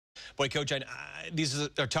Boy, Coach, these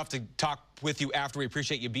are tough to talk with you after. We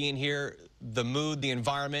appreciate you being here. The mood, the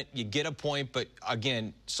environment, you get a point, but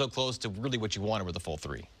again, so close to really what you wanted with the full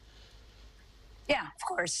 3. Yeah, of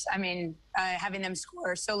course. I mean, having them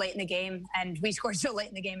score so late in the game, and we scored so late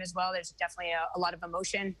in the game as well, there's definitely a lot of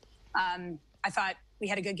emotion. I thought we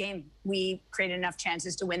had a good game. We created enough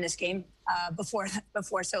chances to win this game before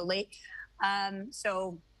so late.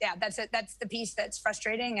 So yeah, that's the piece that's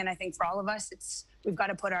frustrating, and I think for all of us, we've got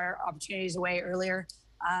to put our opportunities away earlier.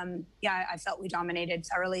 Yeah, I felt we dominated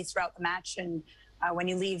thoroughly throughout the match, and when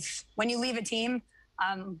you leave a team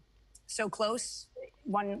so close,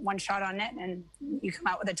 one shot on net, and you come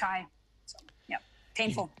out with a tie. So yeah,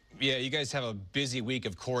 painful. Yeah, you guys have a busy week,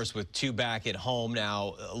 of course, with 2 back at home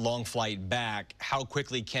now, a long flight back. How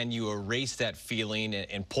quickly can you erase that feeling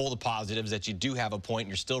and pull the positives that you do have a point, and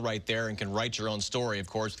you're still right there and can write your own story, of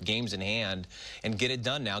course, the game's in hand, and get it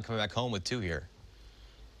done now coming back home with 2 here?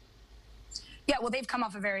 Yeah, well, they've come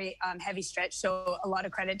off a very heavy stretch, so a lot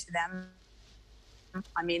of credit to them.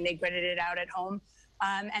 I mean, they gritted it out at home.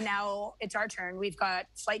 And now it's our turn. We've got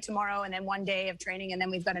flight tomorrow and then 1 day of training, and then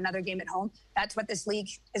we've got another game at home. That's what this league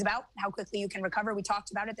is about, how quickly you can recover. We talked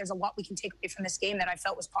about it. There's a lot we can take away from this game that I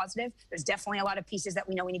felt was positive. There's definitely a lot of pieces that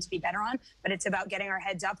we know we need to be better on, but it's about getting our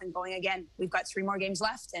heads up and going again. We've got 3 more games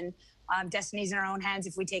left, and destiny's in our own hands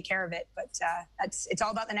if we take care of it. But it's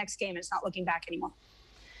all about the next game. It's not looking back anymore.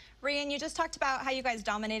 Rhian, you just talked about how you guys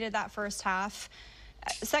dominated that first half.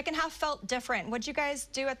 Second half felt different. What did you guys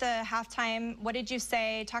do at the halftime? What did you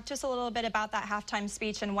say? Talk to us a little bit about that halftime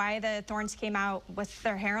speech and why the Thorns came out with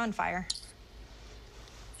their hair on fire.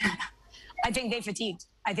 I think they fatigued.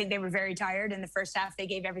 I think they were very tired. In the first half, they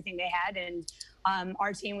gave everything they had. And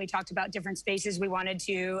our team, we talked about different spaces we wanted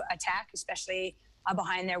to attack, especially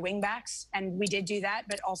behind their wing backs. And we did do that,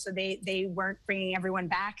 but also they weren't bringing everyone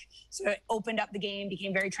back. So it opened up the game,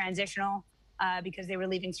 became very transitional. Because they were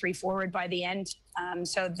leaving 3 forward by the end.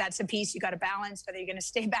 So that's a piece you got to balance, whether you're going to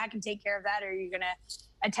stay back and take care of that or you're going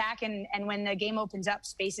to attack. And when the game opens up,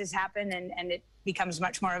 spaces happen, and it becomes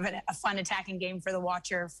much more of a fun attacking game for the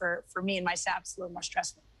watcher. For me and my staff, it's a little more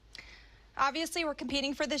stressful. Obviously, we're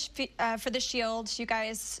competing for the Shield. You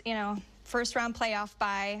guys, you know, first-round playoff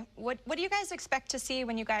bye. What do you guys expect to see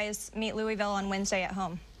when you guys meet Louisville on Wednesday at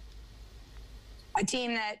home? A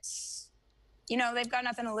team that's, you know, they've got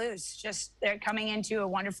nothing to lose. Just they're coming into a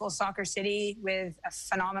wonderful soccer city with a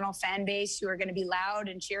phenomenal fan base who are going to be loud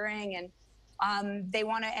and cheering, and they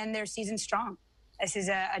want to end their season strong. This is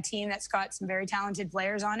a team that's got some very talented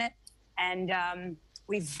players on it, and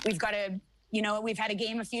we've got to, you know, we've had a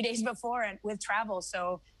game a few days before and with travel,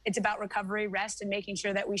 so it's about recovery, rest, and making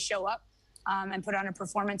sure that we show up and put on a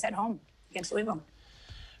performance at home against Louisville.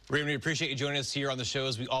 Rhian, we appreciate you joining us here on the show.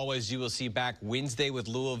 As we always do, we'll see you back Wednesday with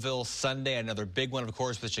Louisville, Sunday another big one, of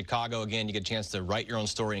course, with Chicago. Again, you get a chance to write your own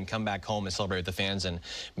story and come back home and celebrate with the fans and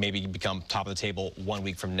maybe become top of the table 1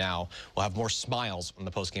 week from now. We'll have more smiles on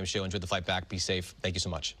the post-game show. Enjoy the flight back. Be safe. Thank you so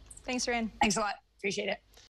much. Thanks, Rhian. Thanks a lot. Appreciate it.